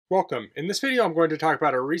Welcome. In this video I'm going to talk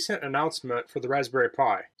about a recent announcement for the Raspberry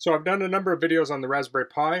Pi. So I've done a number of videos on the Raspberry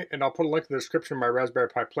Pi, and I'll put a link in the description of my Raspberry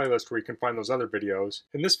Pi playlist where you can find those other videos.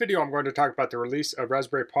 In this video I'm going to talk about the release of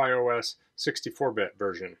Raspberry Pi OS 64-bit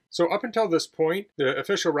version. So up until this point, the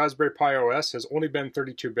official Raspberry Pi OS has only been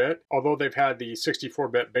 32-bit, although they've had the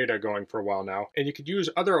 64-bit beta going for a while now. And you could use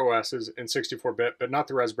other OSs in 64-bit, but not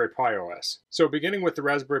the Raspberry Pi OS. So beginning with the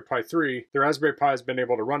Raspberry Pi 3, the Raspberry Pi has been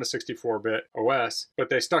able to run a 64-bit OS, but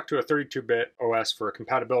they stuck to a 32-bit OS for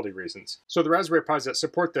compatibility reasons. So the Raspberry Pis that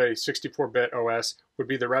support the 64-bit OS would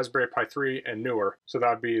be the Raspberry Pi 3 and newer. So that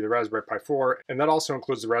would be the Raspberry Pi 4, and that also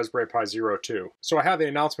includes the Raspberry Pi Zero 2. So I have the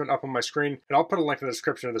announcement up on my screen, and I'll put a link in the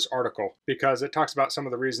description of this article because it talks about some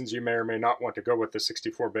of the reasons you may or may not want to go with the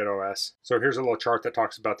 64-bit OS. So here's a little chart that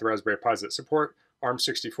talks about the Raspberry Pis that support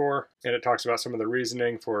ARM64, and it talks about some of the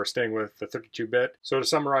reasoning for staying with the 32-bit. So to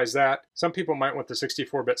summarize that, some people might want the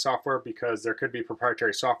 64-bit software because there could be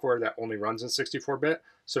proprietary software that only runs in 64-bit,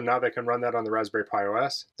 so now they can run that on the Raspberry Pi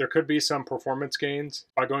OS. There could be some performance gains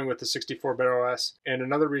by going with the 64-bit OS, and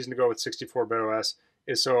another reason to go with 64-bit OS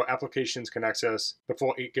is so applications can access the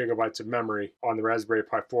full 8 gigabytes of memory on the Raspberry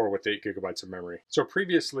Pi 4 with 8 gigabytes of memory. So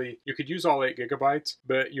previously, you could use all 8 gigabytes,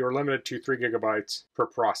 but you were limited to 3 gigabytes per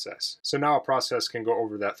process. So now a process can go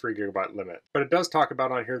over that 3 gigabyte limit. But it does talk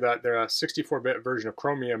about on here that the 64-bit version of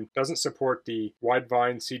Chromium doesn't support the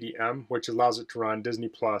Widevine CDM, which allows it to run Disney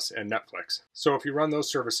Plus and Netflix. So if you run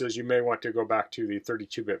those services, you may want to go back to the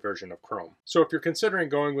 32-bit version of Chrome. So if you're considering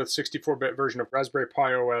going with 64-bit version of Raspberry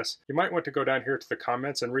Pi OS, you might want to go down here to the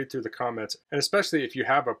comments and read through the comments, and especially if you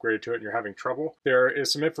have upgraded to it and you're having trouble, there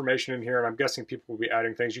is some information in here, and I'm guessing people will be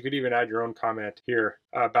adding things. You could even add your own comment here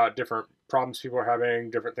about different problems people are having,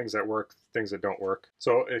 different things that work, things that don't work.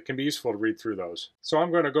 So it can be useful to read through those. So I'm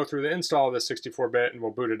going to go through the install of the 64-bit and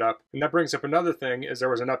we'll boot it up. And that brings up another thing, is there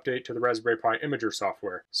was an update to the Raspberry Pi Imager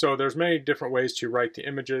software. So there's many different ways to write the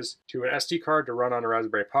images to an SD card to run on a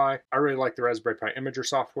Raspberry Pi. I really like the Raspberry Pi Imager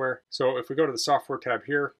software. So if we go to the software tab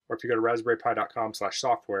here, or if you go to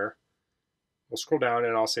raspberrypi.com/software, we'll scroll down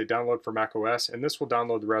and I'll say download for macOS, and this will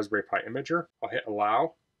download the Raspberry Pi Imager. I'll hit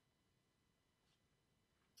allow,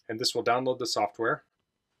 and this will download the software.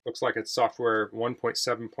 Looks like it's software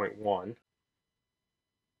 1.7.1.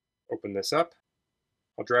 Open this up.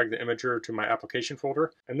 I'll drag the imager to my application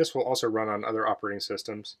folder, and this will also run on other operating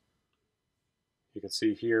systems. You can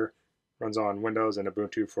see here, runs on Windows and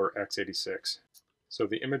Ubuntu for x86. So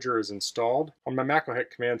the imager is installed. On my Mac, I'll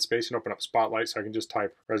hit Command Space and open up Spotlight, so I can just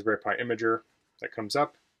type Raspberry Pi Imager. That comes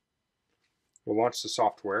up. We'll launch the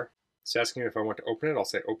software. It's asking me if I want to open it. I'll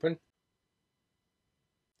say Open.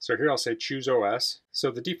 So here I'll say Choose OS. So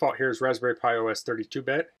the default here is Raspberry Pi OS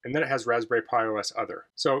 32-bit, and then it has Raspberry Pi OS Other.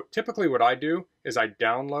 So typically what I do is I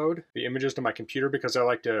download the images to my computer because I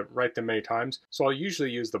like to write them many times. So I'll usually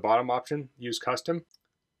use the bottom option, Use Custom.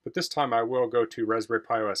 But this time I will go to Raspberry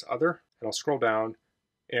Pi OS Other, and I'll scroll down,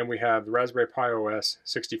 and we have the Raspberry Pi OS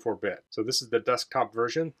 64-bit. So this is the desktop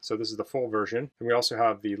version, so this is the full version. And we also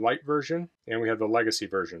have the light version, and we have the legacy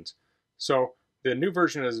versions. So the new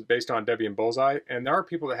version is based on Debian Bullseye, and there are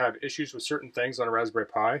people that have issues with certain things on a Raspberry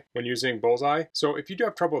Pi when using Bullseye. So if you do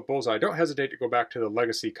have trouble with Bullseye, don't hesitate to go back to the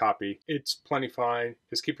legacy copy. It's plenty fine.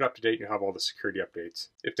 Just keep it up to date and you'll have all the security updates.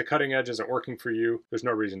 If the cutting edge isn't working for you, there's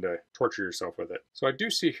no reason to torture yourself with it. So I do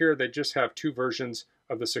see here they just have two versions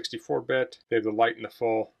of the 64-bit. They have the light and the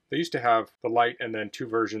full. They used to have the light and then two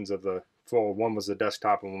versions of the full. One was the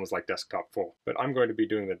desktop and one was like desktop full. But I'm going to be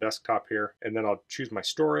doing the desktop here, and then I'll choose my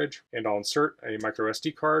storage and I'll insert a micro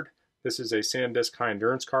SD card. This is a SanDisk High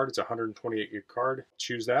Endurance card. It's a 128 gig card.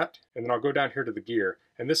 Choose that, and then I'll go down here to the gear.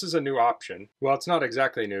 And this is a new option. Well, it's not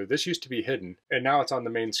exactly new. This used to be hidden, and now it's on the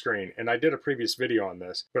main screen. And I did a previous video on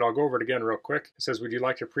this, but I'll go over it again real quick. It says, would you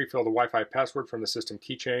like to pre-fill the Wi-Fi password from the system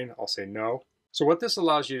keychain? I'll say no. So what this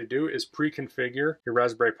allows you to do is pre-configure your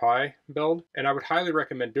Raspberry Pi build, and I would highly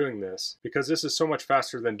recommend doing this because this is so much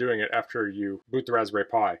faster than doing it after you boot the Raspberry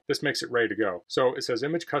Pi. This makes it ready to go. So it says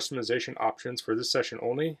image customization options for this session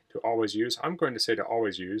only to always use. I'm going to say to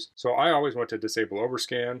always use. So I always want to disable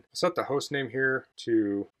overscan. I'll set the host name here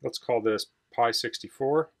to, let's call this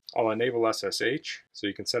Pi64. I'll enable SSH, so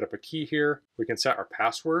you can set up a key here. We can set our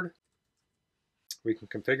password. We can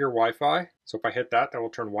configure Wi-Fi. So if I hit that, that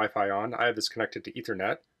will turn Wi-Fi on. I have this connected to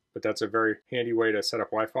Ethernet, but that's a very handy way to set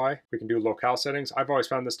up Wi-Fi. We can do locale settings. I've always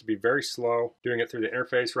found this to be very slow. Doing it through the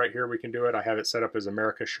interface right here, we can do it. I have it set up as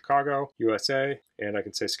America, Chicago, USA, and I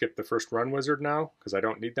can say skip the first run wizard now because I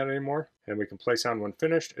don't need that anymore. And we can play sound when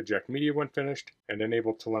finished, eject media when finished, and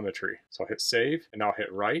enable telemetry. So I'll hit save, and I'll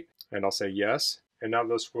hit write, and I'll say yes. and now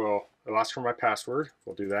this will, it'll ask for my password.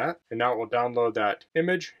 We'll do that. And now it will download that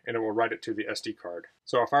image and it will write it to the SD card.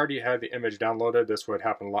 So if I already had the image downloaded, this would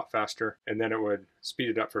happen a lot faster, and then it would speed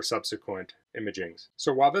it up for subsequent imagings.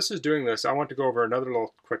 So while this is doing this, I want to go over another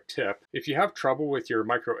little quick tip. If you have trouble with your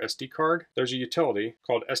micro SD card, there's a utility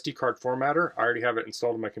called SD Card Formatter. I already have it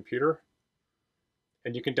installed on my computer.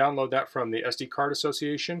 And you can download that from the SD Card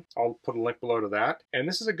Association. I'll put a link below to that. And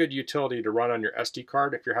this is a good utility to run on your SD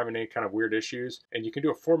card if you're having any kind of weird issues. And you can do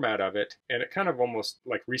a format of it, and it kind of almost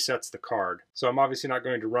like resets the card. So I'm obviously not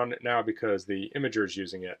going to run it now because the imager is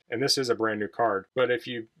using it. And this is a brand new card. But if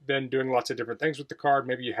you've been doing lots of different things with the card,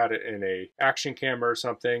 maybe you had it in a action camera or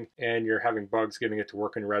something, and you're having bugs getting it to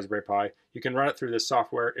work on your Raspberry Pi, you can run it through this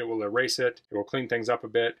software. It will erase it, it will clean things up a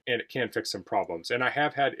bit, and it can fix some problems. And I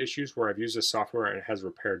have had issues where I've used this software and it has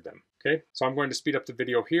repaired them. Okay, so I'm going to speed up the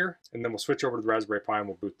video here, and then we'll switch over to the Raspberry Pi and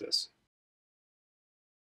we'll boot this.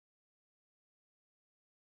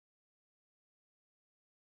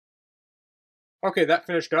 Okay, that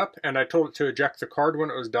finished up, and I told it to eject the card when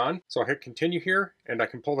it was done. So I'll hit continue here, and I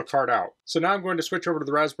can pull the card out. So now I'm going to switch over to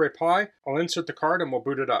the Raspberry Pi. I'll insert the card and we'll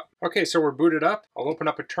boot it up. Okay, so we're booted up. I'll open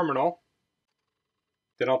up a terminal.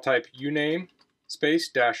 Then I'll type uname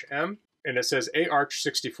space -m, and it says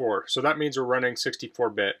AArch64. So that means we're running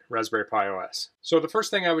 64-bit Raspberry Pi OS. So the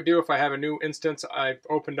first thing I would do if I have a new instance I've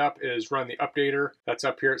opened up is run the updater. That's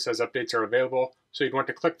up here. It says updates are available. So you'd want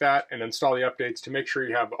to click that and install the updates to make sure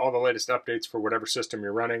you have all the latest updates for whatever system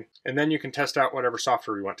you're running. And then you can test out whatever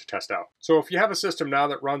software you want to test out. So if you have a system now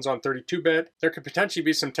that runs on 32-bit, there could potentially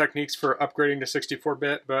be some techniques for upgrading to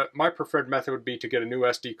 64-bit, but my preferred method would be to get a new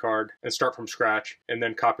SD card and start from scratch and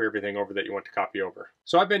then copy everything over that you want to copy over.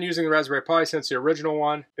 So I've been using the Raspberry Pi since the original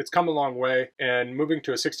one. It's come a long way, and moving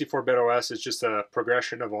to a 64-bit OS is just a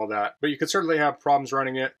progression of all that. But you could certainly have problems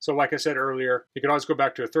running it. So like I said earlier, you could always go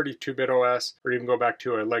back to a 32-bit OS or even go back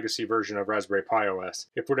to a legacy version of Raspberry Pi OS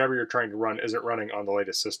if whatever you're trying to run isn't running on the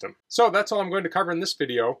latest system. So that's all I'm going to cover in this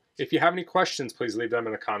video. If you have any questions, please leave them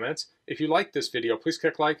in the comments. If you like this video, please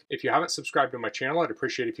click like. If you haven't subscribed to my channel, I'd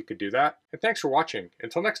appreciate if you could do that. And thanks for watching.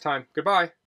 Until next time, goodbye.